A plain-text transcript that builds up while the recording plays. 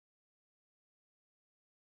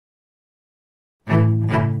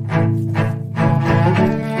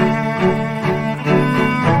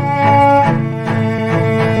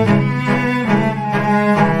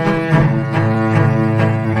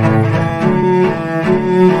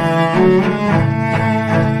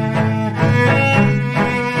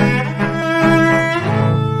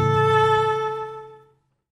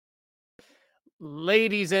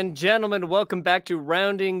Ladies and gentlemen, welcome back to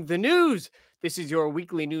Rounding the News. This is your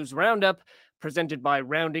weekly news roundup presented by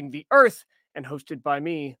Rounding the Earth and hosted by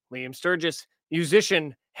me, Liam Sturgis,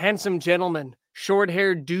 musician, handsome gentleman,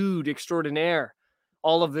 short-haired dude extraordinaire.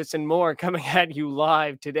 All of this and more coming at you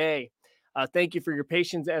live today. Thank you for your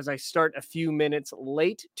patience as I start a few minutes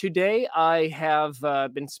late today. I have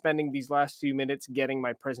been spending these last few minutes getting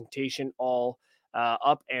my presentation all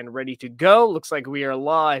up and ready to go. Looks like we are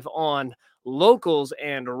live on Locals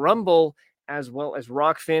and Rumble, as well as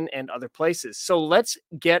Rockfin and other places. So let's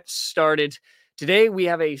get started. Today we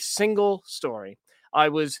have a single story. I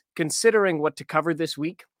was considering what to cover this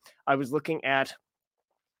week. I was looking at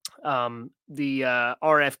the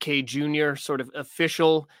RFK Jr. sort of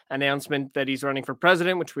official announcement that he's running for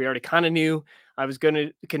president, which we already kind of knew. I was going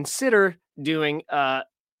to consider doing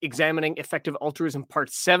examining effective altruism part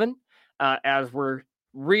 7, as we're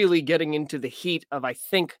really getting into the heat of, I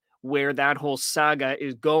think, where that whole saga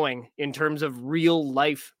is going in terms of real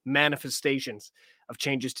life manifestations of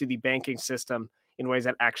changes to the banking system in ways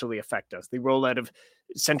that actually affect us. The rollout of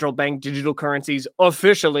central bank digital currencies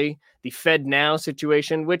officially, the Fed Now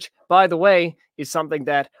situation, which, by the way, is something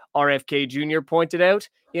that RFK Jr. pointed out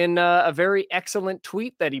in a very excellent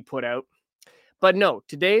tweet that he put out. But no,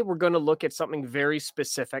 today we're going to look at something very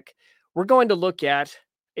specific. We're going to look at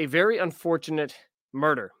a very unfortunate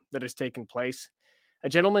murder that has taken place. A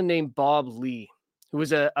gentleman named Bob Lee, who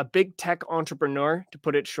was a big tech entrepreneur, to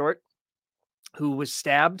put it short, who was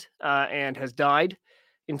stabbed and has died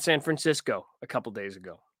in San Francisco a couple days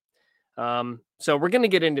ago. So we're going to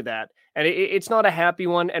get into that. And it's not a happy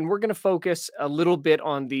one. And we're going to focus a little bit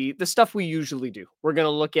on the stuff we usually do. We're going to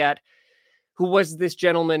look at who was this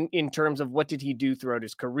gentleman in terms of what did he do throughout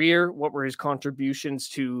his career? What were his contributions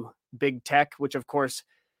to big tech, which, of course,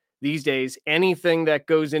 these days, anything that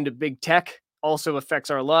goes into big tech also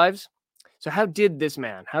affects our lives. So how did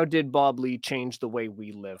Bob Lee change the way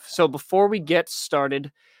we live? So before we get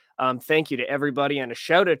started, thank you to everybody and a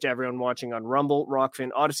shout out to everyone watching on Rumble,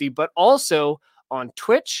 Rockfin, Odyssey, but also on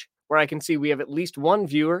Twitch, where I can see we have at least one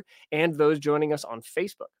viewer, and those joining us on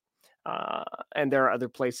Facebook. And there are other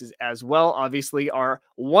places as well. Obviously, our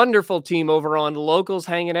wonderful team over on Locals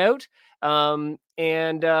hanging out. Now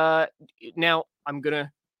I'm going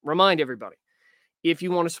to remind everybody, if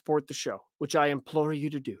you want to support the show, which I implore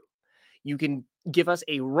you to do, you can give us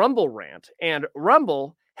a Rumble rant. And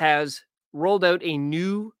Rumble has rolled out a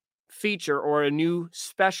new feature or a new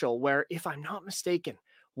special where, if I'm not mistaken,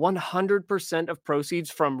 100% of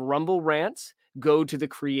proceeds from Rumble rants go to the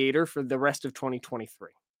creator for the rest of 2023.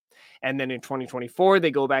 And then in 2024,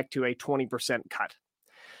 they go back to a 20% cut.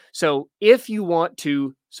 So if you want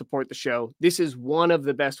to support the show, this is one of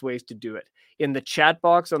the best ways to do it. In the chat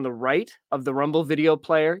box on the right of the Rumble video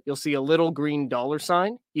player, you'll see a little green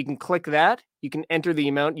 $sign. You can click that. You can enter the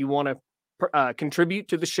amount you want to contribute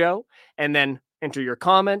to the show and then enter your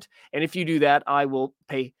comment. And if you do that, I will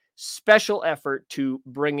pay special effort to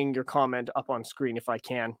bringing your comment up on screen if I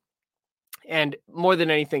can. And more than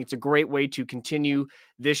anything, it's a great way to continue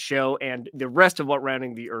this show and the rest of what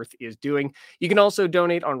Rounding the Earth is doing. You can also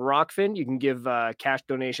donate on Rockfin. You can give cash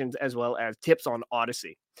donations as well as tips on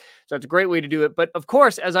Odyssey. So it's a great way to do it. But of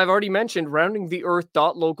course, as I've already mentioned,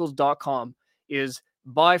 roundingtheearth.locals.com is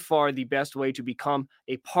by far the best way to become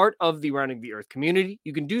a part of the Rounding the Earth community.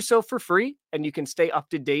 You can do so for free, and you can stay up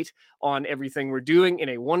to date on everything we're doing in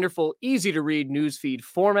a wonderful, easy-to-read newsfeed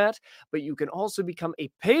format. But you can also become a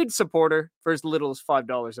paid supporter for as little as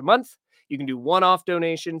 $5 a month. You can do one-off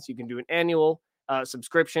donations. You can do an annual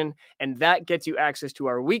subscription, and that gets you access to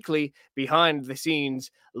our weekly behind-the-scenes,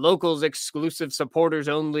 Locals exclusive,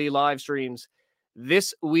 supporters-only live streams.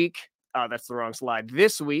 This week, that's the wrong slide.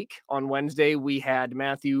 This week, on Wednesday, we had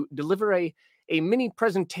Matthew deliver a mini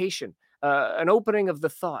presentation, an opening of the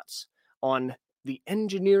thoughts on the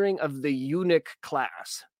engineering of the eunuch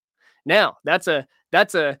class. Now, that's a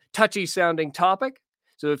touchy-sounding topic.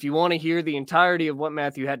 So if you want to hear the entirety of what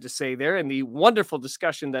Matthew had to say there and the wonderful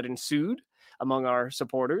discussion that ensued among our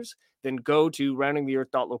supporters, then go to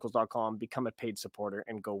roundingtheearth.locals.com, become a paid supporter,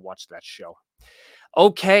 and go watch that show.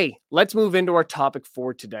 Okay, let's move into our topic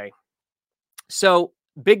for today. So,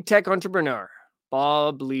 big tech entrepreneur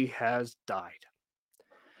Bob Lee has died.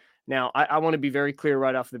 Now, I want to be very clear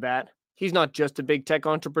right off the bat. He's not just a big tech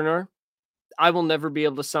entrepreneur. I will never be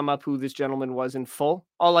able to sum up who this gentleman was in full.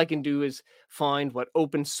 All I can do is find what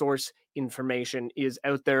open source information is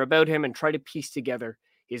out there about him and try to piece together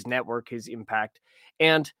his network, his impact,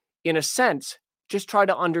 and in a sense, just try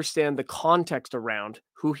to understand the context around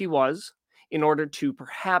who he was in order to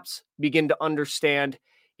perhaps begin to understand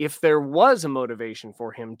if there was a motivation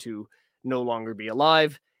for him to no longer be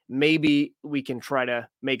alive, maybe we can try to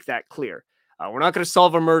make that clear. We're not going to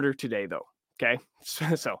solve a murder today, though. Okay,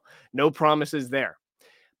 so no promises there.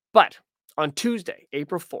 But on Tuesday,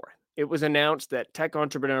 April 4th, it was announced that tech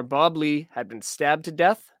entrepreneur Bob Lee had been stabbed to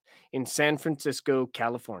death in San Francisco,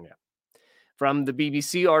 California. From the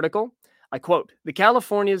BBC article, I quote, "The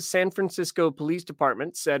California's San Francisco Police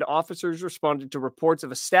Department said officers responded to reports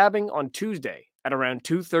of a stabbing on Tuesday at around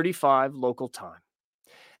 2:35 local time.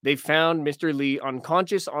 They found Mr. Lee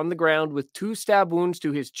unconscious on the ground with 2 stab wounds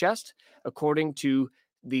to his chest, according to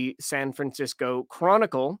the San Francisco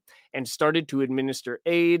Chronicle, and started to administer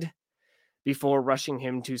aid before rushing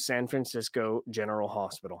him to San Francisco General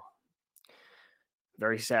Hospital."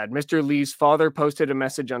 Very sad. Mr. Lee's father posted a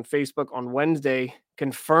message on Facebook on Wednesday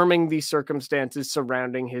confirming the circumstances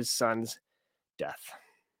surrounding his son's death.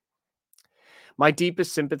 My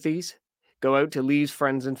deepest sympathies go out to Lee's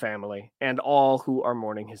friends and family and all who are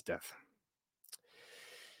mourning his death.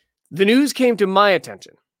 The news came to my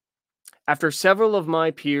attention after several of my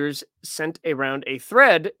peers sent around a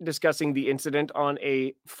thread discussing the incident on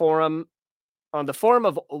the forum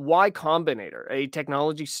of Y Combinator, a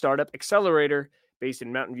technology startup accelerator based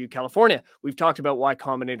in Mountain View, California. We've talked about Y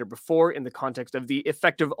Combinator before in the context of the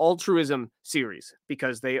Effective Altruism series,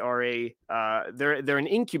 because they are they're an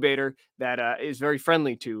incubator that is very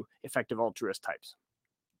friendly to effective altruist types.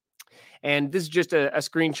 And this is just a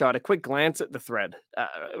screenshot. A quick glance at the thread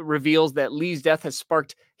reveals that Lee's death has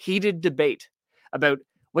sparked heated debate about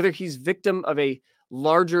whether he's victim of a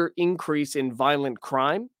larger increase in violent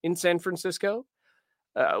crime in San Francisco,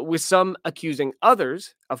 with some accusing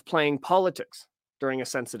others of playing politics during a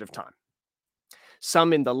sensitive time.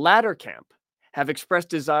 Some in the latter camp have expressed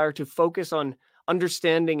desire to focus on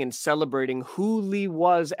understanding and celebrating who Lee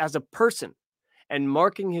was as a person and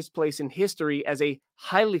marking his place in history as a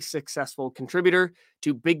highly successful contributor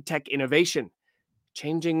to big tech innovation,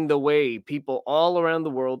 changing the way people all around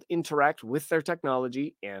the world interact with their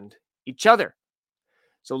technology and each other.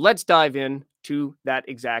 So let's dive in to that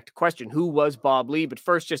exact question. Who was Bob Lee? But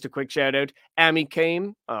first, just a quick shout out. Amy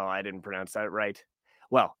came. Oh, I didn't pronounce that right.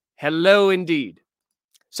 Well, hello indeed.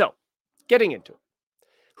 So, getting into it.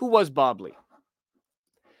 Who was Bob Lee?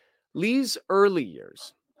 Lee's early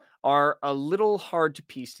years are a little hard to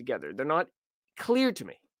piece together. They're not clear to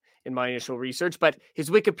me in my initial research, but his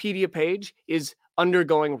Wikipedia page is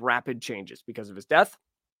undergoing rapid changes because of his death.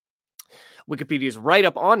 Wikipedia's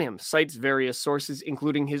write-up on him cites various sources,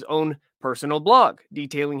 including his own personal blog,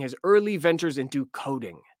 detailing his early ventures into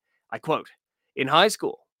coding. I quote, "In high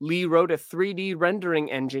school, Lee wrote a 3D rendering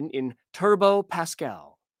engine in Turbo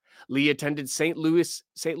Pascal. Lee attended St. Louis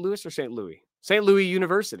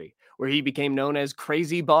University, where he became known as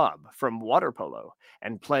Crazy Bob from water polo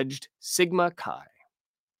and pledged Sigma Chi.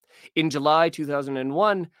 In July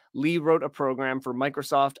 2001, Lee wrote a program for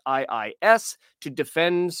Microsoft IIS to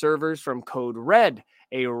defend servers from Code Red,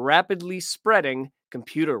 a rapidly spreading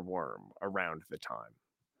computer worm around the time.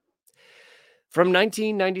 From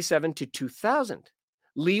 1997 to 2000,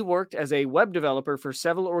 Lee worked as a web developer for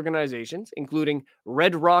several organizations, including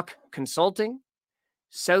Red Rock Consulting,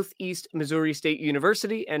 Southeast Missouri State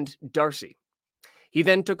University, and Darcy. He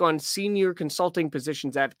then took on senior consulting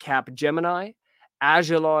positions at Capgemini,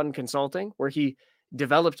 Agilon Consulting, where he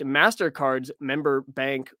developed MasterCard's member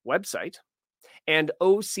bank website, and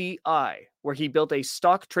OCI, where he built a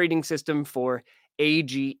stock trading system for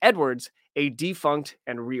AG Edwards, a defunct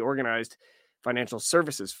and reorganized financial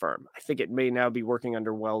services firm. I think it may now be working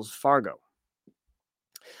under Wells Fargo.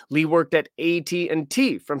 Lee worked at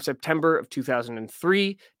AT&T from September of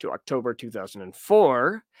 2003 to October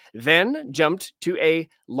 2004, then jumped to a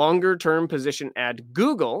longer-term position at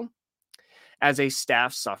Google as a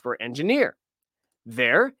staff software engineer.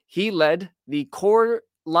 There, he led the core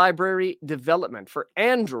library development for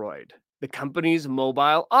Android, the company's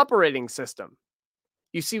mobile operating system.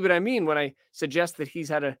 You see what I mean when I suggest that he's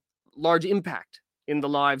had a large impact in the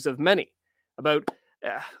lives of many. About,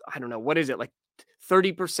 I don't know, what is it, like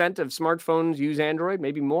 30% of smartphones use Android,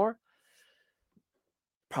 maybe more?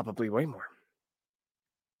 Probably way more.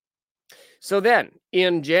 So then,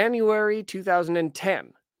 in January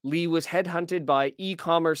 2010, Lee was headhunted by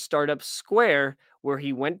e-commerce startup Square, where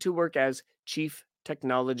he went to work as Chief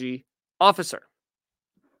Technology Officer.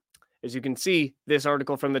 As you can see, this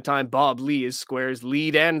article from the time, Bob Lee is Square's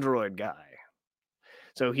lead Android guy.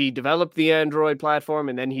 So he developed the Android platform,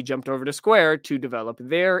 and then he jumped over to Square to develop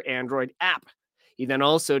their Android app. He then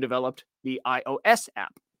also developed the iOS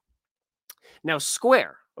app. Now,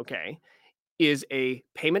 Square, is a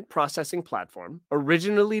payment processing platform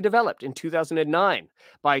originally developed in 2009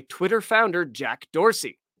 by Twitter founder Jack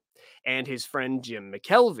Dorsey and his friend Jim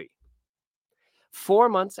McKelvey. 4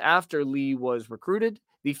 months after Lee was recruited,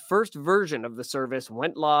 the first version of the service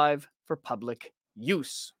went live for public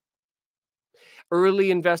use.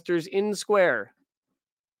 Early investors in Square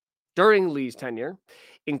during Lee's tenure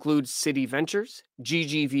include City Ventures,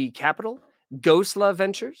 GGV Capital, Khosla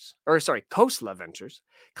Ventures,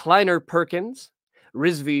 Kleiner Perkins,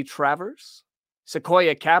 Rizvi Travers,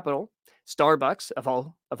 Sequoia Capital, Starbucks of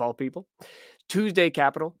all people, Tuesday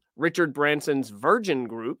Capital, Richard Branson's Virgin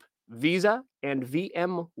Group, Visa, and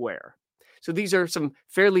VMware. So these are some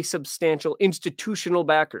fairly substantial institutional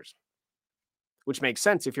backers, which makes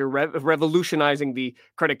sense if you're revolutionizing the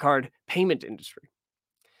credit card payment industry.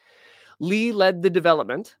 Lee led the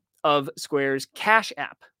development of Square's Cash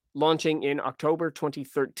app, launching in October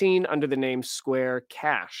 2013 under the name Square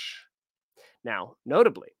Cash. Now,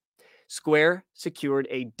 notably, Square secured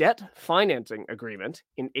a debt financing agreement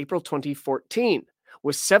in April 2014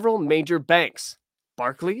 with several major banks: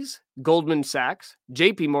 Barclays, Goldman Sachs,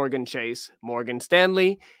 JP Morgan Chase, Morgan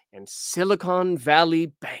Stanley, and Silicon Valley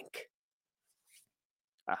Bank.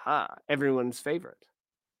 Aha, everyone's favorite.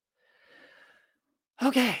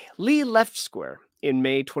 Okay, Lee left Square in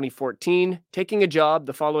May 2014, taking a job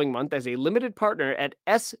the following month as a limited partner at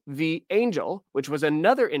SV Angel, which was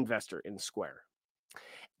another investor in Square.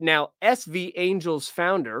 Now, SV Angel's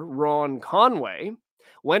founder, Ron Conway,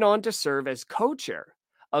 went on to serve as co-chair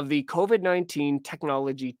of the COVID-19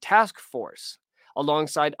 Technology Task Force,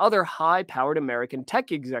 alongside other high-powered American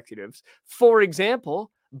tech executives. For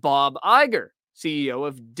example, Bob Iger, CEO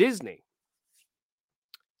of Disney,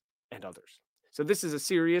 and others. So this is a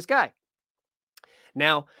serious guy.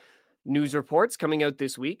 Now, news reports coming out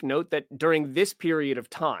this week note that during this period of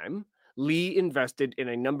time, Lee invested in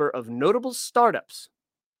a number of notable startups,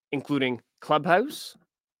 including Clubhouse,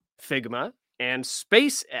 Figma, and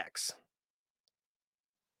SpaceX.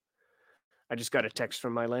 I just got a text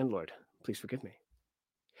from my landlord. Please forgive me.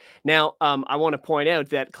 Now, I want to point out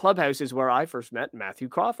that Clubhouse is where I first met Matthew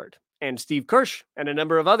Crawford and Steve Kirsch and a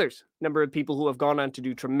number of others, a number of people who have gone on to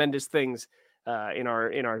do tremendous things in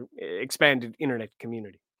our expanded internet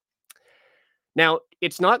community. Now,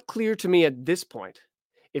 it's not clear to me at this point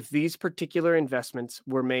if these particular investments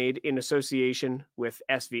were made in association with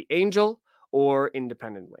SV Angel or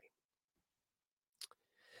independently.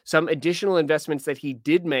 Some additional investments that he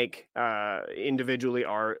did make individually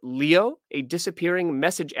are Leo, a disappearing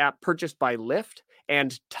message app purchased by Lyft,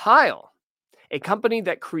 and Tile, a company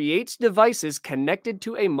that creates devices connected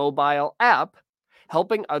to a mobile app,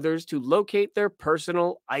 helping others to locate their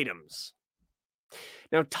personal items.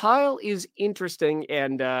 Now, Tile is interesting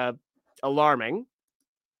and alarming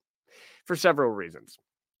for several reasons.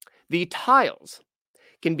 The tiles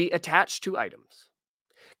can be attached to items,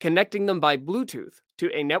 connecting them by Bluetooth to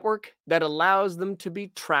a network that allows them to be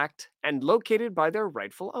tracked and located by their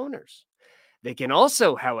rightful owners. They can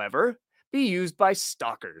also, however, be used by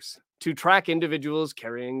stalkers to track individuals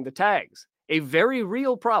carrying the tags, a very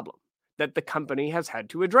real problem that the company has had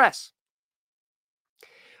to address.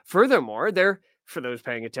 Furthermore, they're, for those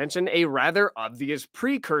paying attention, a rather obvious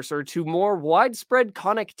precursor to more widespread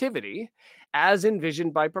connectivity as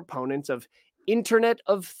envisioned by proponents of Internet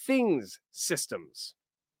of Things systems.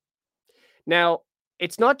 Now,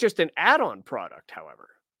 it's not just an add-on product, however.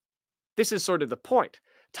 This is sort of the point.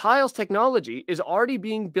 Tile's technology is already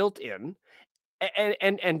being built in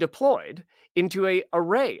and deployed into an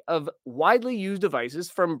array of widely used devices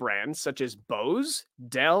from brands such as Bose,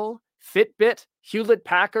 Dell, Fitbit,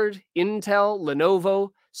 Hewlett-Packard, Intel, Lenovo,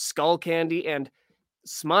 Skullcandy, and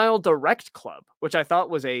Smile Direct Club, which I thought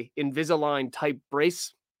was a Invisalign type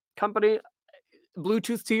brace company.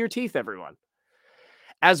 Bluetooth to your teeth, everyone.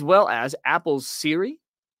 As well as Apple's Siri,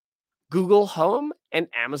 Google Home, and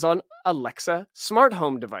Amazon Alexa smart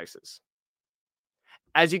home devices.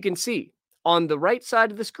 As you can see, on the right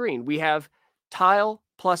side of the screen, we have Tile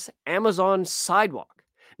plus Amazon Sidewalk.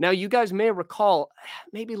 Now, you guys may recall,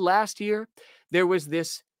 maybe last year, there was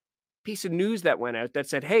this piece of news that went out that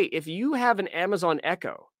said, hey, if you have an Amazon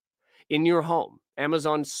Echo in your home,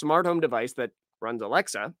 Amazon smart home device that runs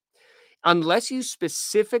Alexa, unless you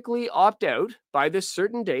specifically opt out by this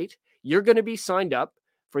certain date, you're going to be signed up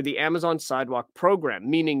for the Amazon Sidewalk program,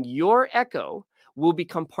 meaning your Echo will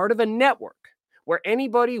become part of a network where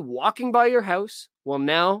anybody walking by your house will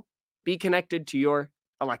now be connected to your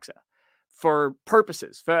Alexa for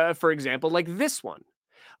purposes, for example, like this one.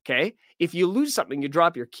 Okay, if you lose something, you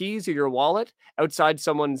drop your keys or your wallet outside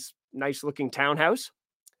someone's nice-looking townhouse,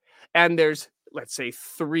 and there's, let's say,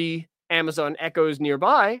 3 Amazon Echoes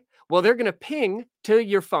nearby, well, they're going to ping to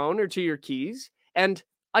your phone or to your keys and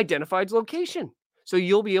identify its location, so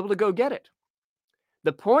you'll be able to go get it.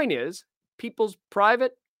 The point is, people's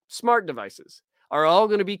private smart devices are all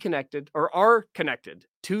going to be connected or are connected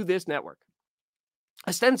to this network,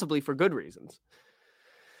 ostensibly for good reasons.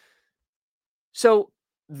 So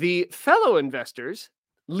the fellow investors,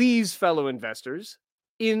 Lee's fellow investors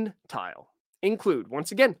in Tile include,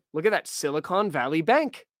 once again, look at that, Silicon Valley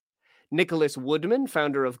Bank, Nicholas Woodman,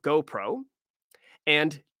 founder of GoPro,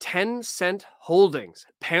 and Tencent Holdings,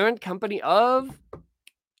 parent company of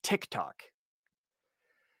TikTok.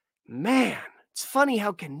 Man, it's funny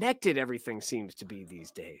how connected everything seems to be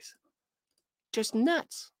these days. Just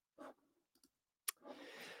nuts.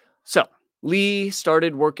 So, Lee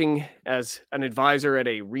started working as an advisor at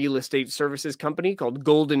a real estate services company called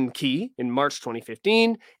Golden Key in March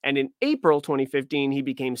 2015. And in April 2015, he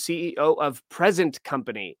became CEO of Present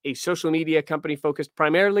Company, a social media company focused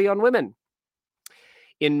primarily on women.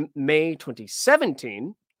 In May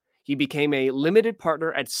 2017, he became a limited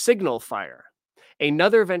partner at Signal Fire,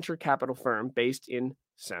 another venture capital firm based in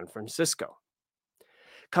San Francisco.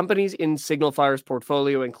 Companies in Signal Fire's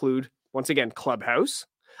portfolio include, once again, Clubhouse,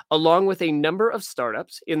 along with a number of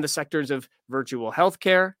startups in the sectors of virtual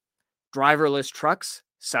healthcare, driverless trucks,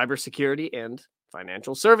 cybersecurity, and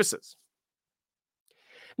financial services.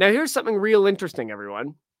 Now, here's something real interesting,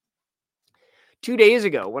 everyone. 2 days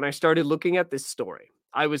ago, when I started looking at this story,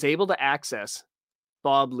 I was able to access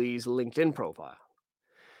Bob Lee's LinkedIn profile.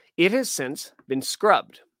 It has since been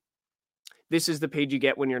scrubbed. This is the page you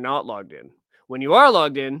get when you're not logged in. When you are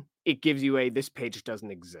logged in, it gives you a "this page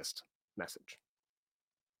doesn't exist" message.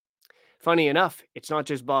 Funny enough, it's not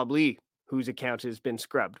just Bob Lee whose account has been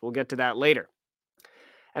scrubbed. We'll get to that later.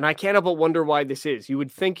 And I can't help but wonder why this is. You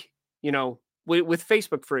would think, with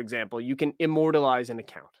Facebook, for example, you can immortalize an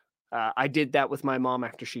account. I did that with my mom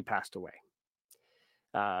after she passed away,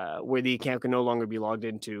 where the account can no longer be logged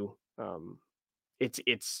into. It's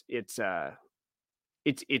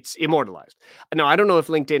immortalized. Now, I don't know if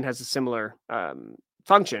LinkedIn has a similar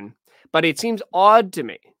function, but it seems odd to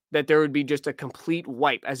me that there would be just a complete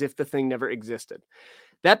wipe as if the thing never existed.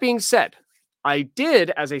 That being said, I did,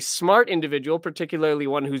 as a smart individual, particularly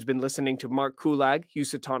one who's been listening to Mark Kulak,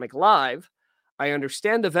 Housatonic Live, I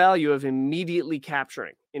understand the value of immediately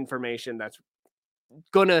capturing information that's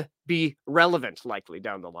going to be relevant likely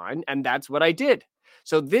down the line, and that's what I did.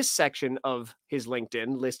 So this section of his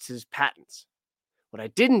LinkedIn lists his patents. What I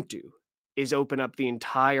didn't do is open up the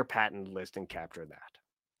entire patent list and capture that.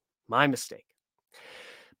 My mistake.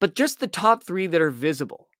 But just the top 3 that are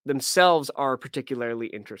visible themselves are particularly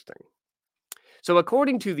interesting. So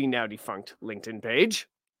according to the now defunct LinkedIn page,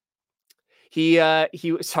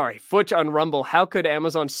 Futch on Rumble, how could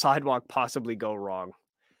Amazon Sidewalk possibly go wrong?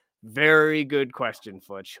 Very good question,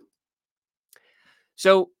 Futch.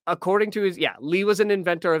 So according to Lee was an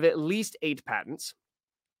inventor of at least 8 patents.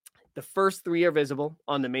 The first 3 are visible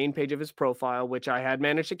on the main page of his profile, which I had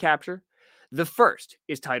managed to capture. The first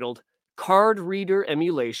is titled Card Reader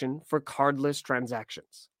Emulation for Cardless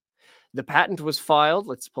Transactions. The patent was filed,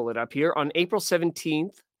 let's pull it up here, on April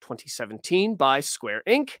 17th, 2017 by Square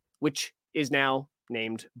Inc., which is now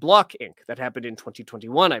named Block Inc. That happened in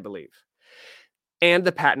 2021, I believe. And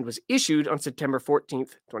the patent was issued on September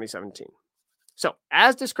 14th, 2017. So,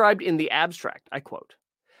 as described in the abstract, I quote,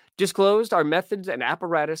 disclosed are methods and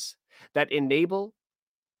apparatus that enable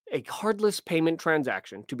a cardless payment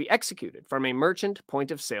transaction to be executed from a merchant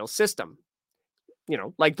point-of-sale system,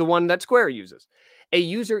 like the one that Square uses. A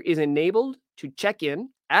user is enabled to check in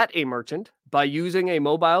at a merchant by using a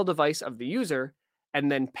mobile device of the user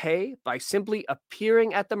and then pay by simply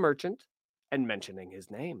appearing at the merchant and mentioning his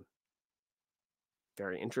name.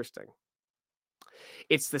 Very interesting.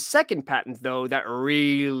 It's the second patent, though, that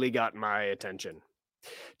really got my attention.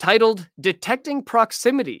 Titled Detecting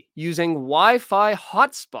Proximity Using Wi-Fi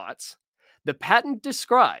Hotspots, the patent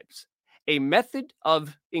describes a method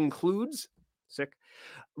of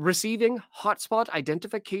receiving hotspot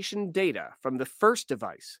identification data from the first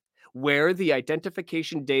device, where the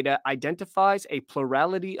identification data identifies a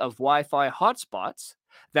plurality of Wi-Fi hotspots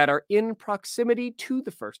that are in proximity to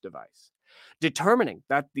the first device, determining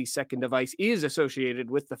that the second device is associated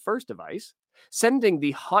with the first device, sending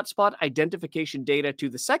the hotspot identification data to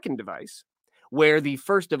the second device, where the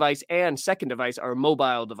first device and second device are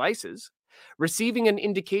mobile devices, receiving an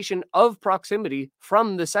indication of proximity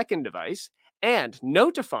from the second device, and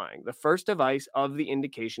notifying the first device of the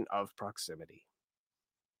indication of proximity.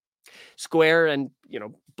 Square and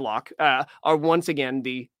Block are once again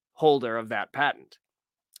the holder of that patent.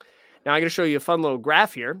 Now I'm going to show you a fun little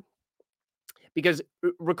graph here, because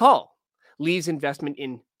recall Lee's investment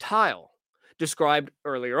in Tile, described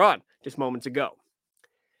earlier on, just moments ago.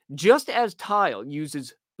 Just as Tile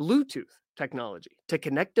uses Bluetooth technology to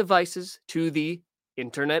connect devices to the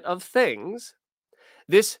Internet of Things,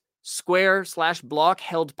 This Square/Block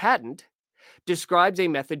held patent describes a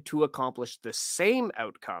method to accomplish the same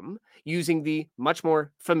outcome using the much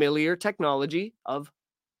more familiar technology of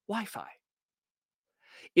Wi-Fi.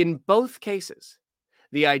 In both cases,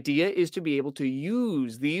 the idea is to be able to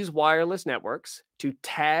use these wireless networks to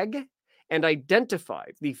tag and identify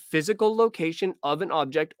the physical location of an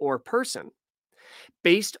object or person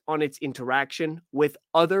based on its interaction with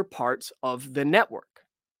other parts of the network,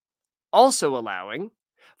 also allowing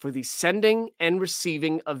for the sending and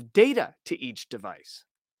receiving of data to each device.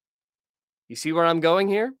 You see where I'm going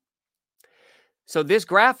here? So this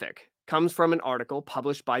graphic comes from an article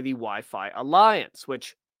published by the Wi-Fi Alliance,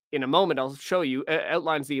 which in a moment I'll show you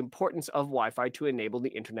outlines the importance of Wi-Fi to enable the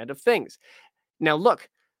Internet of Things. Now look,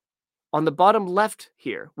 on the bottom left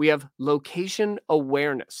here, we have location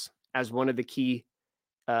awareness as one of the key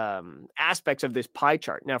aspects of this pie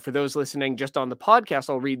chart. Now, for those listening just on the podcast,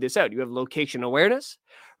 I'll read this out. You have location awareness,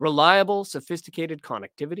 reliable, sophisticated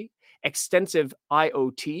connectivity, extensive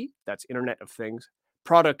IoT, that's Internet of Things,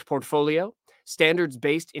 product portfolio,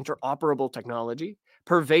 standards-based interoperable technology,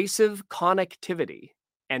 pervasive connectivity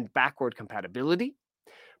and backward compatibility,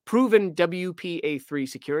 proven WPA3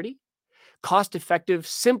 security, cost-effective,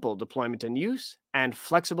 simple deployment and use, and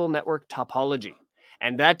flexible network topology.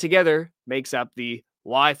 And that together makes up the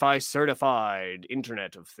Wi-Fi certified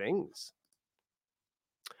Internet of Things.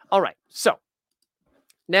 All right, so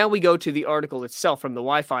now we go to the article itself from the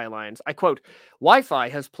Wi-Fi Alliance. I quote, Wi-Fi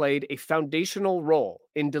has played a foundational role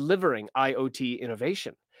in delivering IoT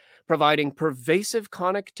innovation, providing pervasive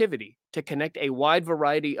connectivity to connect a wide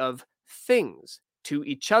variety of things to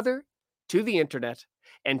each other, to the internet,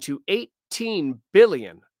 and to 18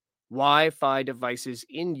 billion Wi-Fi devices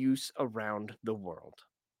in use around the world.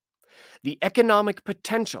 The economic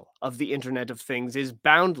potential of the Internet of Things is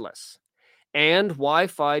boundless, and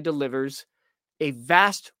Wi-Fi delivers a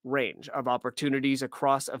vast range of opportunities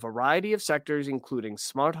across a variety of sectors, including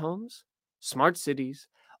smart homes, smart cities,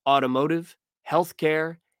 automotive,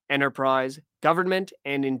 healthcare, enterprise, government,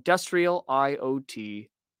 and industrial IoT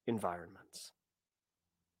environments.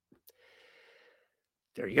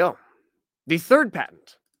 There you go. The third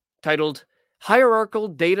patent, titled Hierarchical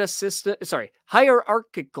Data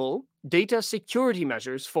Security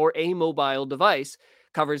Measures for a Mobile Device,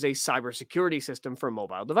 covers a cybersecurity system for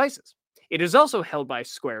mobile devices. It is also held by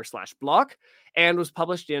Square/Block and was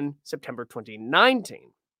published in September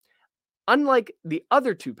 2019. Unlike the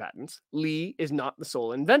other two patents, Lee is not the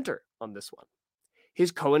sole inventor on this one.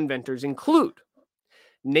 His co-inventors include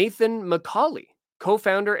Nathan McCauley,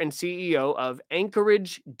 co-founder and CEO of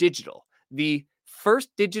Anchorage Digital, the first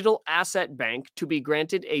digital asset bank to be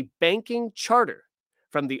granted a banking charter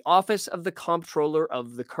from the Office of the Comptroller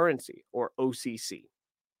of the Currency, or OCC.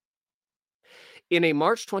 In a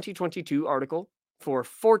March 2022 article for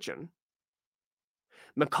Fortune,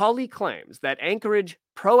 McCauley claims that Anchorage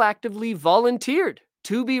proactively volunteered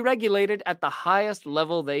to be regulated at the highest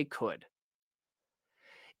level they could.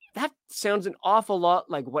 That sounds an awful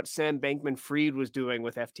lot like what Sam Bankman-Fried was doing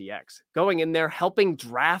with FTX, going in there, helping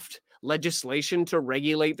draft legislation to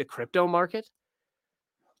regulate the crypto market.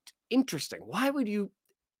 Interesting. Why would you,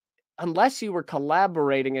 unless you were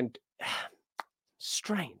collaborating, and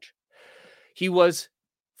strange. He was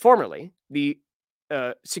formerly the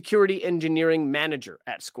security engineering manager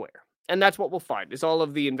at Square. And that's what we'll find, is all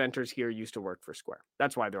of the inventors here used to work for Square.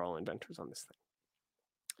 That's why they're all inventors on this thing.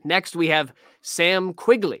 Next, we have Sam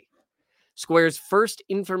Quigley, Square's first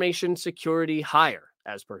information security hire,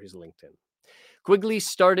 as per his LinkedIn. Quigley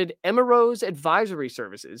started Emerose Advisory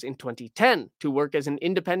Services in 2010 to work as an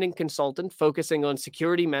independent consultant focusing on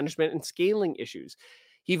security management and scaling issues.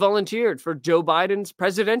 He volunteered for Joe Biden's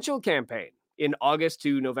presidential campaign in August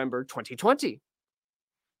to November 2020.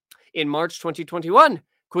 In March 2021,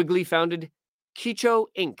 Quigley founded Kicho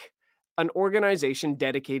Inc., an organization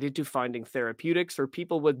dedicated to finding therapeutics for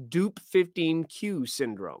people with Dup15q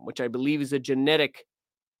syndrome, which I believe is a genetic,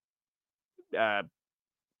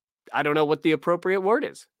 I don't know what the appropriate word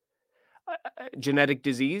is. Genetic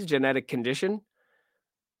disease, genetic condition.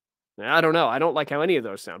 I don't know. I don't like how any of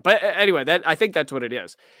those sound. But anyway, I think that's what it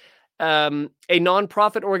is. A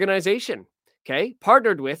nonprofit organization, okay,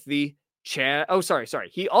 partnered with the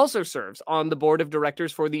He also serves on the board of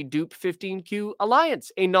directors for the Dup15q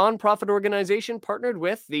Alliance, a nonprofit organization partnered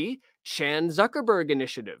with the Chan Zuckerberg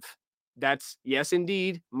Initiative. That's, yes,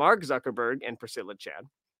 indeed, Mark Zuckerberg and Priscilla Chan.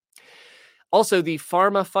 Also, the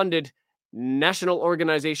pharma-funded National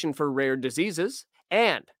Organization for Rare Diseases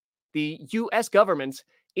and the U.S. government's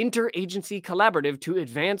Interagency Collaborative to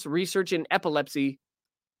Advance Research in Epilepsy,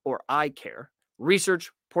 or ICARE,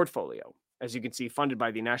 research portfolio. As you can see, funded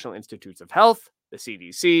by the National Institutes of Health, the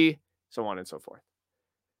CDC, so on and so forth.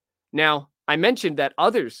 Now, I mentioned that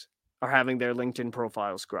others are having their LinkedIn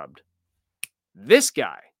profile scrubbed. This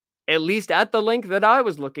guy, at least at the link that I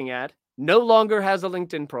was looking at, no longer has a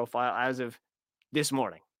LinkedIn profile as of this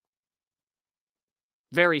morning.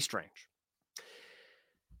 Very strange.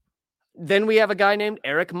 Then we have a guy named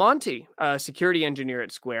Eric Monti, a security engineer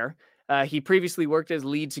at Square. He previously worked as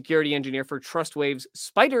lead security engineer for TrustWave's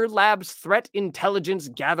Spider Labs threat intelligence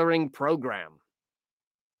gathering program.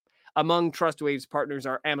 Among TrustWave's partners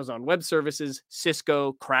are Amazon Web Services,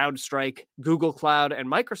 Cisco, CrowdStrike, Google Cloud, and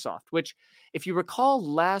Microsoft, which, if you recall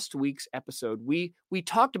last week's episode, we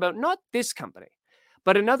talked about not this company,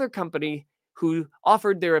 but another company who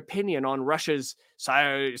offered their opinion on Russia's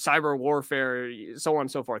cyber warfare, so on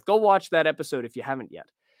and so forth. Go watch that episode if you haven't yet.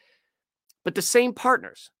 But the same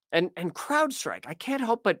partners. And CrowdStrike, I can't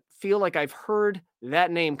help but feel like I've heard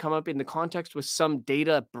that name come up in the context with some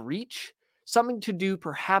data breach, something to do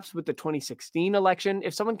perhaps with the 2016 election.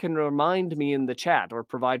 If someone can remind me in the chat or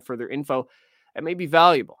provide further info, it may be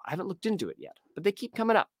valuable. I haven't looked into it yet, but they keep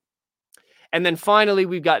coming up. And then finally,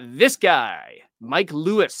 we've got this guy, Mike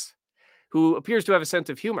Lewis, who appears to have a sense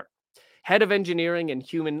of humor, head of engineering and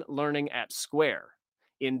human learning at Square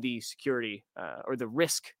in the security or the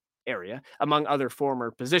risk area, among other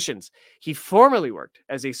former positions. He formerly worked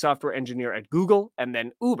as a software engineer at Google and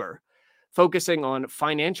then Uber, focusing on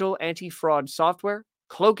financial anti-fraud software,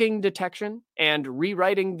 cloaking detection, and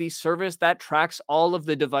rewriting the service that tracks all of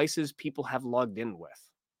the devices people have logged in with.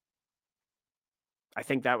 I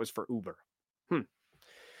think that was for Uber.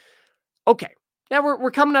 Okay, now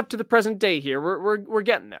we're coming up to the present day here. We're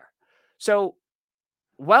getting there. So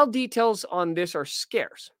while details on this are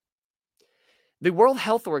scarce, the World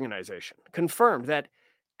Health Organization confirmed that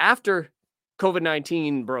after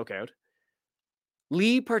COVID-19 broke out,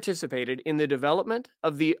 Lee participated in the development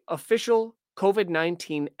of the official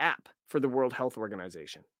COVID-19 app for the World Health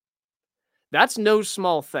Organization. That's no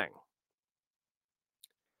small thing.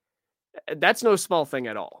 That's no small thing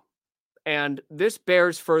at all. And this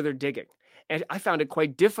bears further digging. And I found it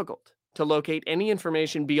quite difficult to locate any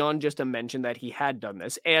information beyond just a mention that he had done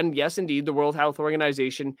this. And yes, indeed, the World Health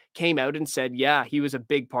Organization came out and said, yeah, he was a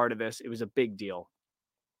big part of this. It was a big deal.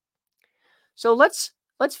 So let's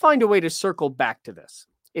find a way to circle back to this.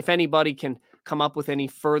 If anybody can come up with any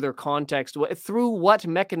further context, through what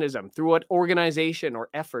mechanism, through what organization or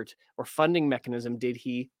effort or funding mechanism did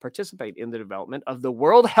he participate in the development of the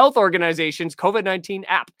World Health Organization's COVID-19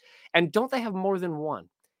 app? And don't they have more than one?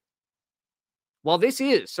 While this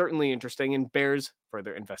is certainly interesting and bears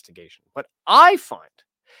further investigation, what I find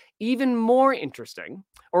even more interesting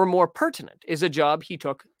or more pertinent is a job he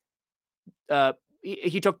took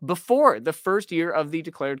before the first year of the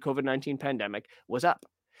declared COVID-19 pandemic was up.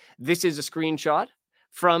 This is a screenshot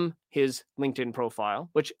from his LinkedIn profile,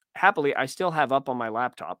 which happily I still have up on my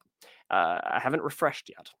laptop. I haven't refreshed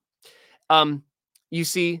yet. You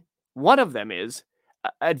see, one of them is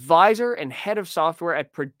advisor and head of software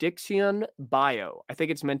at Prediction Bio. I think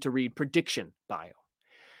it's meant to read Prediction Bio.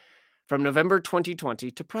 From November 2020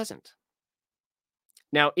 to present.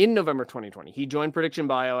 Now, in November 2020, he joined Prediction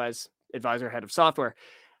Bio as advisor, head of software.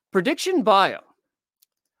 Prediction Bio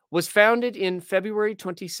was founded in February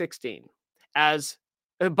 2016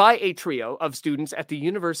 by a trio of students at the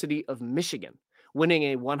University of Michigan, winning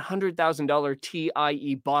a $100,000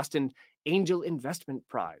 TIE Boston Angel Investment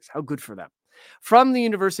Prize. How good for them. From the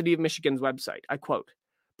University of Michigan's website, I quote,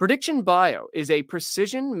 Prediction Bio is a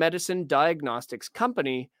precision medicine diagnostics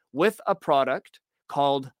company with a product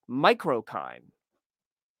called Microkine,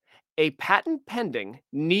 a patent-pending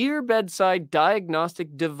near-bedside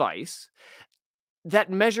diagnostic device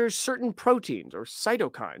that measures certain proteins or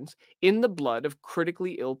cytokines in the blood of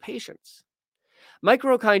critically ill patients.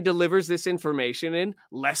 Microkine delivers this information in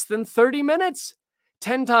less than 30 minutes,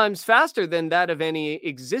 10 times faster than that of any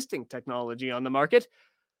existing technology on the market,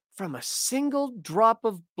 from a single drop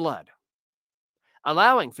of blood,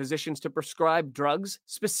 allowing physicians to prescribe drugs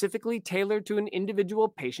specifically tailored to an individual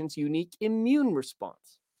patient's unique immune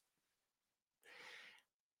response.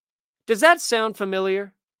 Does that sound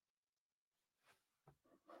familiar?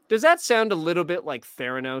 Does that sound a little bit like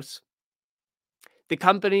Theranos? The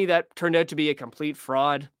company that turned out to be a complete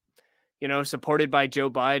fraud, supported by Joe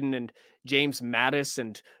Biden and James Mattis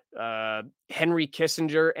and Henry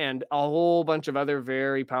Kissinger and a whole bunch of other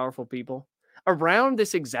very powerful people. Around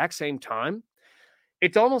this exact same time,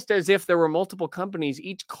 it's almost as if there were multiple companies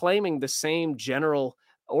each claiming the same general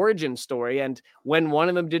origin story. And when one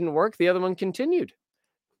of them didn't work, the other one continued.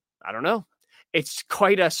 I don't know. It's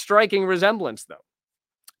quite a striking resemblance, though.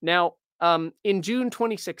 Now, in June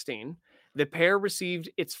 2016, The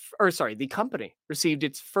company received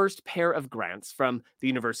its first pair of grants from the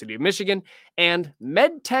University of Michigan and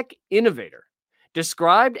MedTech Innovator,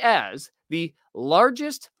 described as the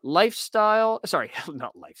largest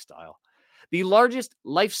the largest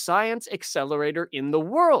life science accelerator in the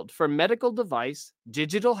world for medical device,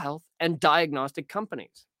 digital health, and diagnostic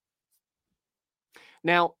companies.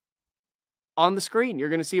 Now, on the screen, you're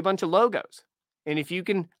going to see a bunch of logos. And if you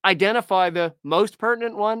can identify the most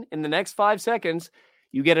pertinent one in the next 5 seconds,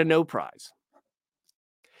 you get a no prize.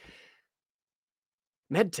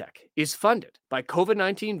 MedTech is funded by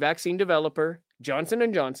COVID-19 vaccine developer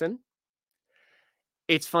Johnson & Johnson.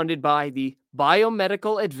 It's funded by the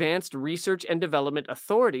Biomedical Advanced Research and Development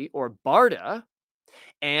Authority, or BARDA,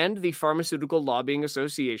 and the Pharmaceutical Lobbying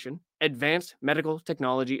Association, Advanced Medical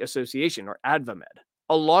Technology Association, or AdvaMed,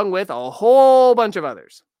 along with a whole bunch of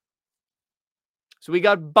others. So we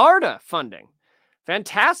got BARDA funding.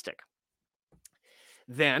 Fantastic.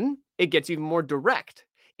 Then it gets even more direct.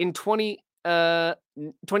 In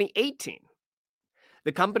 2018,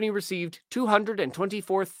 the company received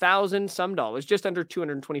 $224,000 some dollars, just under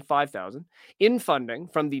 $225,000, in funding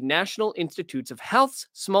from the National Institutes of Health's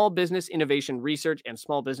Small Business Innovation Research and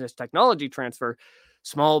Small Business Technology Transfer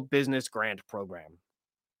Small Business Grant Program.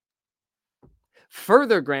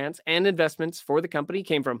 Further grants and investments for the company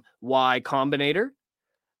came from Y Combinator,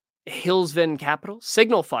 Hillsven Capital,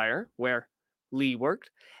 Signal Fire, where Lee worked,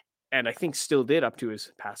 and I think still did up to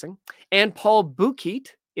his passing, and Paul Buchheit,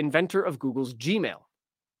 inventor of Google's Gmail,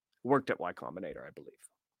 worked at Y Combinator, I believe.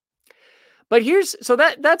 But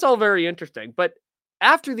that's all very interesting. But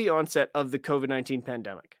after the onset of the COVID-19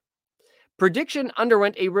 pandemic, Prediction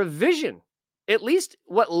underwent a revision, at least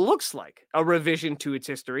what looks like a revision to its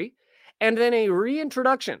history, and then a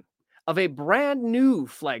reintroduction of a brand new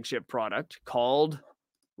flagship product called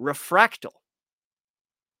Refractal.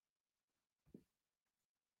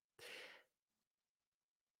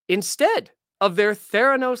 Instead of their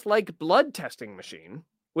Theranos-like blood testing machine,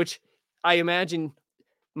 which I imagine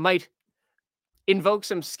might invoke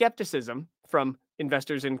some skepticism from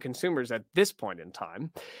investors and consumers at this point in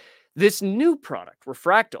time, this new product,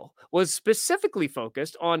 Refractal, was specifically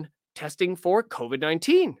focused on testing for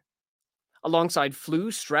COVID-19, alongside flu,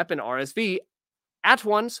 strep, and RSV at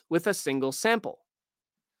once with a single sample.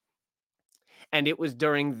 And it was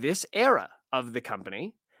during this era of the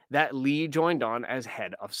company that Lee joined on as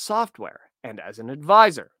head of software and as an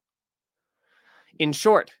advisor. In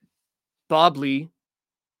short, Bob Lee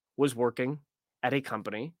was working at a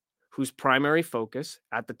company whose primary focus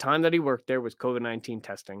at the time that he worked there was COVID-19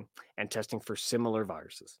 testing and testing for similar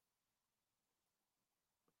viruses.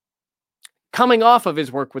 Coming off of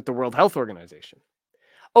his work with the World Health Organization.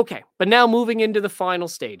 Okay, but now moving into the final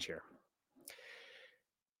stage here.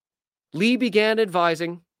 Lee began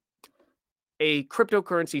advising a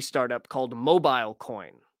cryptocurrency startup called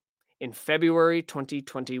MobileCoin in February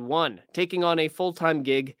 2021, taking on a full-time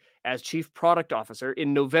gig as chief product officer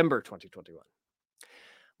in November 2021.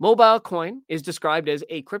 MobileCoin is described as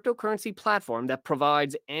a cryptocurrency platform that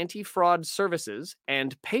provides anti-fraud services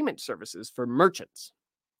and payment services for merchants.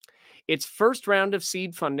 Its first round of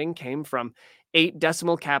seed funding came from 8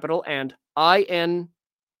 Decimal Capital and IN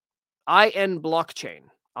Blockchain,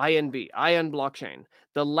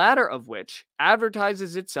 the latter of which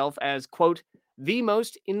advertises itself as, quote, the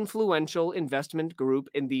most influential investment group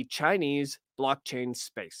in the Chinese blockchain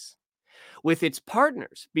space, with its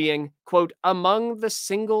partners being, quote, among the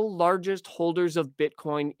single largest holders of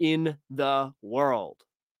Bitcoin in the world.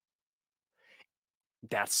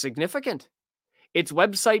 That's significant. Its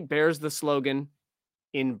website bears the slogan,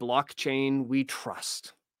 "In blockchain we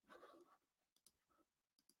trust."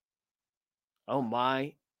 Oh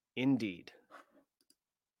my, indeed.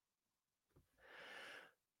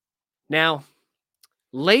 Now,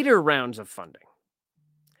 later rounds of funding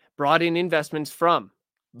brought in investments from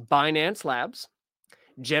Binance Labs,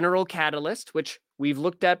 General Catalyst, which we've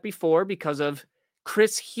looked at before because of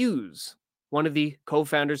Chris Hughes, one of the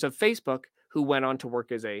co-founders of Facebook, who went on to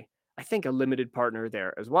work as a limited partner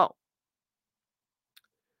there as well.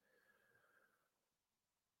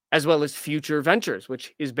 As well as Future Ventures,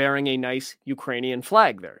 which is bearing a nice Ukrainian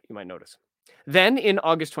flag there, you might notice. Then in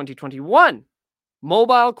August 2021,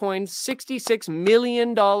 MobileCoin's $66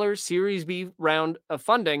 million Series B round of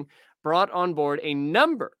funding brought on board a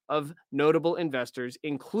number of notable investors,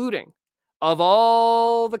 including, of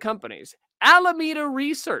all the companies, Alameda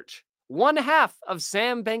Research, one half of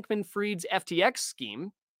Sam Bankman-Fried's FTX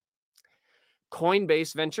scheme,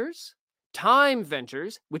 Coinbase Ventures, Time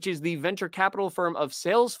Ventures, which is the venture capital firm of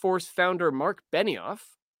Salesforce founder Mark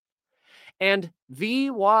Benioff, and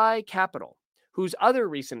VY Capital, whose other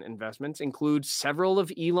recent investments include several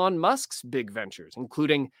of Elon Musk's big ventures,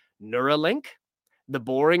 including Neuralink, The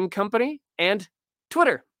Boring Company, and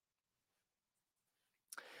Twitter.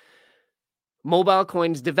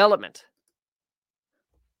 MobileCoin's development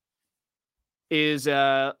is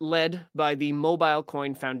led by the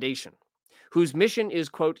MobileCoin Foundation, whose mission is,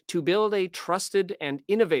 quote, to build a trusted and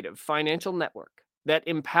innovative financial network that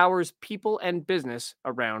empowers people and business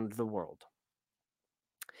around the world.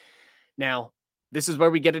 Now, this is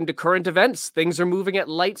where we get into current events. Things are moving at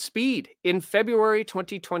light speed. In February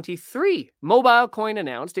 2023, MobileCoin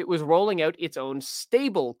announced it was rolling out its own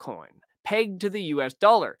stable coin pegged to the US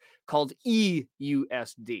dollar called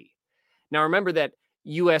EUSD. Now, remember that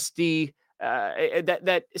USD,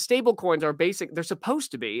 that stable coins are basic. They're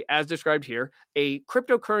supposed to be, as described here, a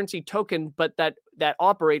cryptocurrency token, but that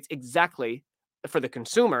operates exactly for the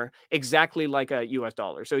consumer, exactly like a US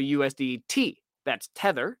dollar. So USDT, that's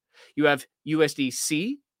Tether. You have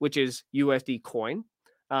USDC, which is USD coin.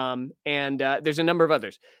 And there's a number of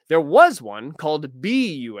others. There was one called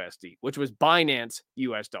BUSD, which was Binance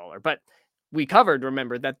US dollar. But we covered,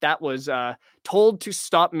 remember, that was told to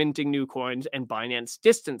stop minting new coins, and Binance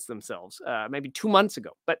distanced themselves maybe 2 months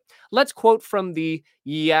ago. But let's quote from the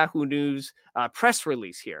Yahoo News press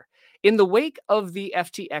release here. In the wake of the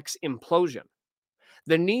FTX implosion,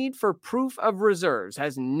 the need for proof of reserves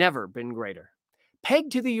has never been greater.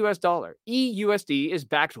 Pegged to the US dollar, EUSD is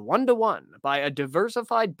backed 1-to-1 by a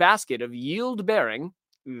diversified basket of yield-bearing,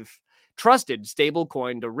 trusted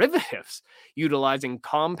stablecoin derivatives utilizing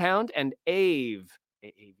Compound and AAVE.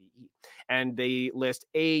 And they list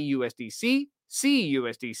AUSDC,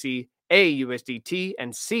 CUSDC, AUSDT,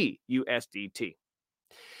 and CUSDT.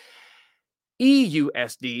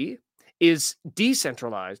 EUSD is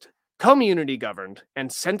decentralized, community-governed,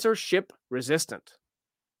 and censorship-resistant.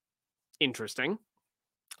 Interesting.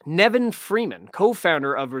 Nevin Freeman,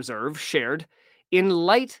 co-founder of Reserve, shared, in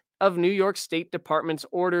light of New York State Department's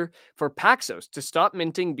order for Paxos to stop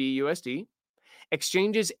minting BUSD,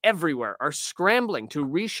 exchanges everywhere are scrambling to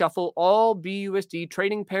reshuffle all BUSD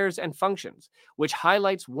trading pairs and functions, which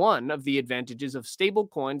highlights one of the advantages of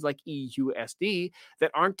stablecoins like EUSD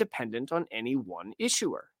that aren't dependent on any one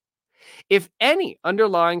issuer. If any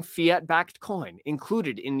underlying fiat-backed coin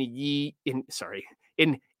included in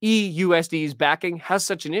EUSD's backing has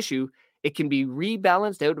such an issue, it can be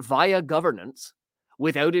rebalanced out via governance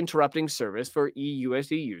without interrupting service for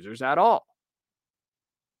EUSD users at all.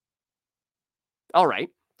 All right.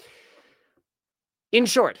 In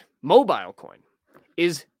short, MobileCoin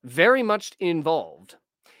is very much involved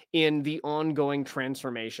in the ongoing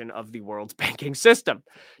transformation of the world's banking system,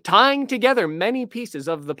 tying together many pieces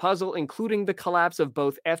of the puzzle, including the collapse of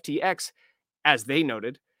both FTX, as they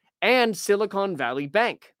noted, and Silicon Valley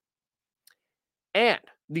Bank, and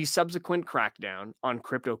the subsequent crackdown on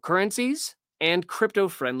cryptocurrencies and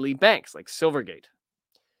crypto-friendly banks like Silvergate.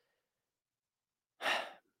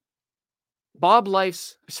 Bob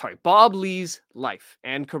Lee's life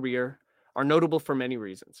and career are notable for many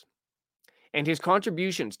reasons, and his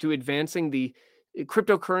contributions to advancing the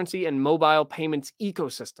cryptocurrency and mobile payments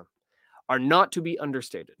ecosystem are not to be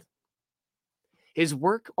understated. His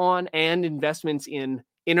work on and investments in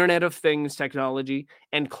Internet of Things technology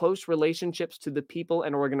and close relationships to the people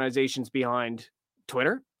and organizations behind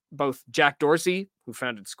Twitter, both Jack Dorsey, who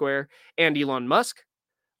founded Square, and Elon Musk,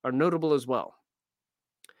 are notable as well.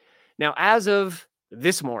 Now, as of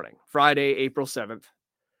this morning, Friday, April 7th,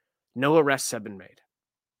 no arrests have been made.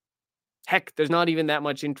 Heck, there's not even that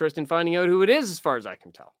much interest in finding out who it is, as far as I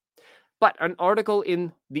can tell. But an article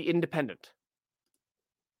in The Independent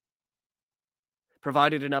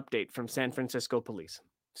provided an update from San Francisco police,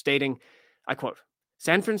 stating, I quote,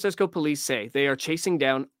 San Francisco police say they are chasing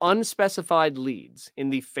down unspecified leads in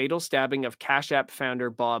the fatal stabbing of Cash App founder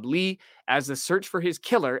Bob Lee as the search for his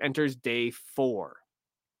killer enters day 4.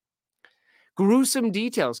 Gruesome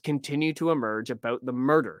details continue to emerge about the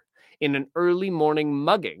murder in an early morning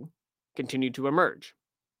mugging continue to emerge.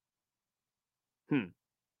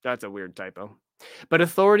 That's a weird typo. But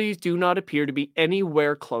authorities do not appear to be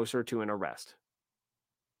anywhere closer to an arrest.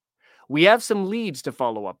 We have some leads to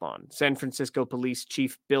follow up on, San Francisco Police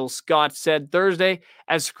Chief Bill Scott said Thursday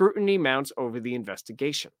as scrutiny mounts over the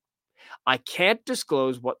investigation. I can't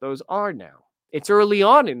disclose what those are now. It's early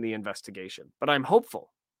on in the investigation, but I'm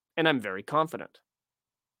hopeful, and I'm very confident.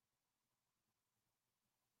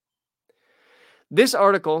 This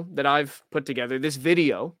article that I've put together, this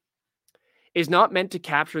video, is not meant to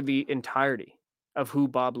capture the entirety of who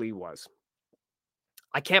Bob Lee was.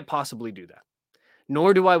 I can't possibly do that.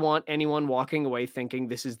 Nor do I want anyone walking away thinking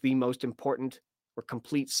this is the most important or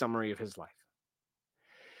complete summary of his life.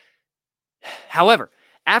 However,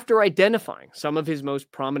 after identifying some of his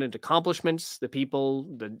most prominent accomplishments, the people,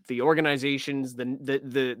 the organizations,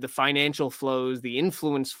 the financial flows, the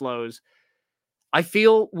influence flows, I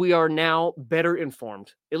feel we are now better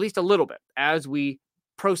informed, at least a little bit, as we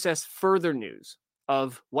process further news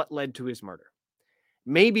of what led to his murder.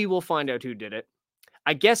 Maybe we'll find out who did it.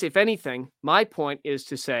 I guess, if anything, my point is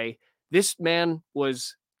to say this man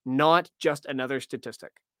was not just another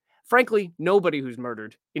statistic. Frankly, nobody who's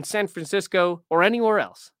murdered in San Francisco or anywhere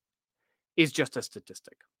else is just a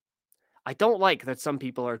statistic. I don't like that some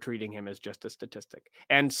people are treating him as just a statistic.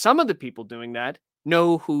 And some of the people doing that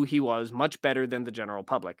know who he was much better than the general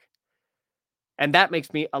public. And that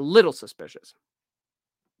makes me a little suspicious.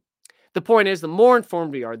 The point is, the more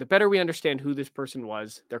informed we are, the better we understand who this person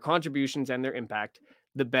was, their contributions, and their impact,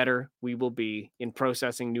 the better we will be in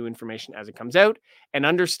processing new information as it comes out and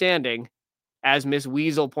understanding, as Miss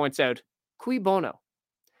Weasel points out, cui bono?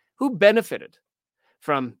 Who benefited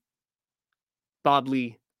from Bob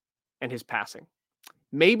Lee and his passing?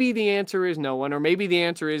 Maybe the answer is no one, or maybe the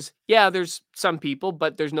answer is, yeah, there's some people,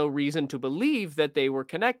 but there's no reason to believe that they were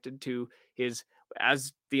connected to his,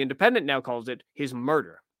 as the Independent now calls it, his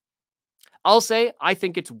murder. I'll say I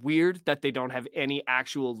think it's weird that they don't have any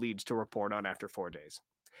actual leads to report on after 4 days.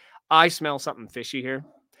 I smell something fishy here.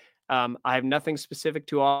 I have nothing specific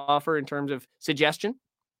to offer in terms of suggestion,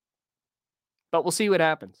 but we'll see what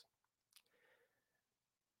happens.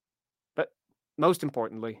 But most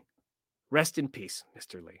importantly, rest in peace,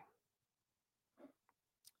 Mr. Lee.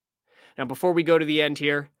 Now, before we go to the end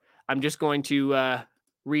here, I'm just going to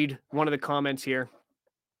read one of the comments here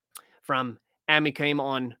from Amicame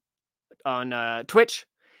on Twitch.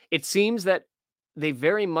 It seems that they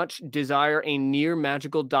very much desire a near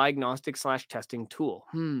magical diagnostic / testing tool.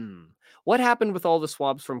 What happened with all the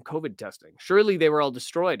swabs from COVID testing? Surely they were all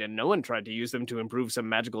destroyed and no one tried to use them to improve some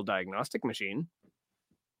magical diagnostic machine.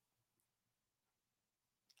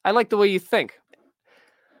 I like the way you think.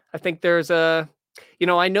 I think there's a,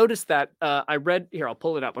 I noticed that I read, here, I'll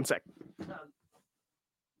pull it up one sec.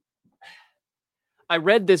 I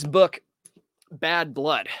read this book, Bad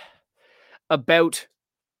Blood, about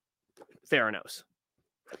Theranos.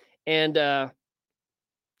 And I'll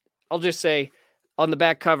just say, on the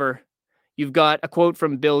back cover, you've got a quote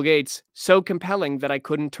from Bill Gates, so compelling that I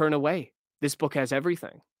couldn't turn away. This book has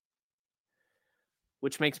everything.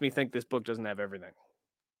 Which makes me think this book doesn't have everything.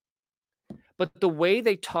 But the way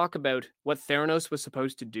they talk about what Theranos was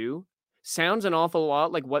supposed to do sounds an awful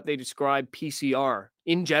lot like what they describe PCR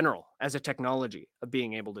in general as a technology of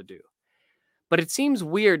being able to do. But it seems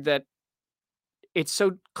weird that it's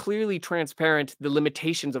so clearly transparent, the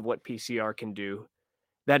limitations of what PCR can do,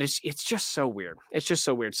 that it's just so weird. It's just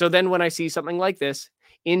so weird. So then when I see something like this,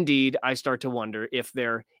 indeed, I start to wonder if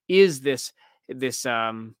there is this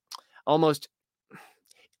almost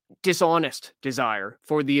dishonest desire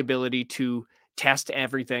for the ability to test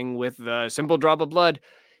everything with a simple drop of blood,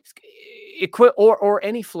 or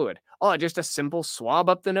any fluid. Oh, just a simple swab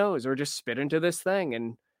up the nose, or just spit into this thing,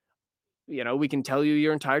 and we can tell you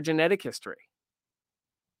your entire genetic history.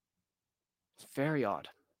 It's very odd.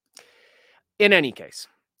 In any case,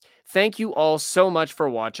 thank you all so much for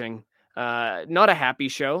watching. Not a happy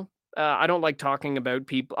show. I don't like talking about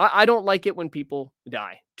people. I don't like it when people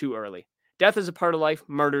die too early. Death is a part of life.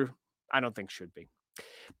 Murder, I don't think should be.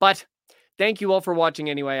 But thank you all for watching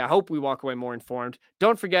anyway. I hope we walk away more informed.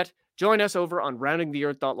 Don't forget, join us over on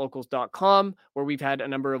roundingtheearth.locals.com, where we've had a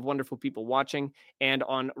number of wonderful people watching, and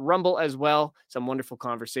on Rumble as well, some wonderful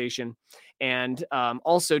conversation. And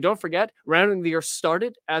also, don't forget, Rounding the Earth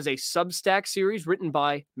started as a Substack series written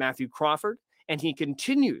by Matthew Crawford, and he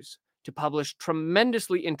continues to publish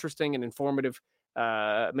tremendously interesting and informative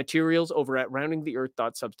materials over at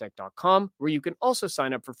roundingtheearth.substack.com, where you can also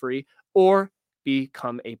sign up for free or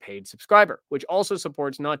become a paid subscriber, which also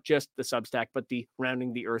supports not just the Substack, but the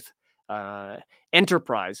Rounding the Earth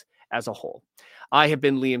enterprise as a whole. I have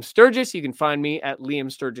been Liam Sturgis. You can find me at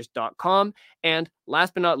liamsturgis.com. And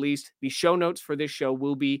last but not least, the show notes for this show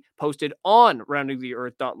will be posted on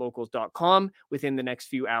roundingtheearth.locals.com within the next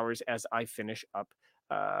few hours as I finish up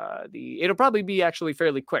it'll probably be actually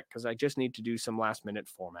fairly quick because I just need to do some last minute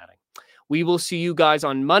formatting. We will see you guys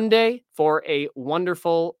on Monday for a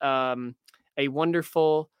wonderful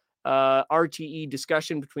RTE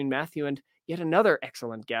discussion between Matthew and yet another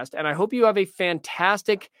excellent guest. And I hope you have a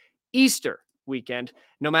fantastic Easter weekend,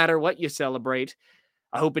 no matter what you celebrate.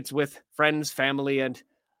 I hope it's with friends, family, and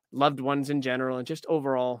loved ones in general, and just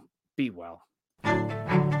overall be well.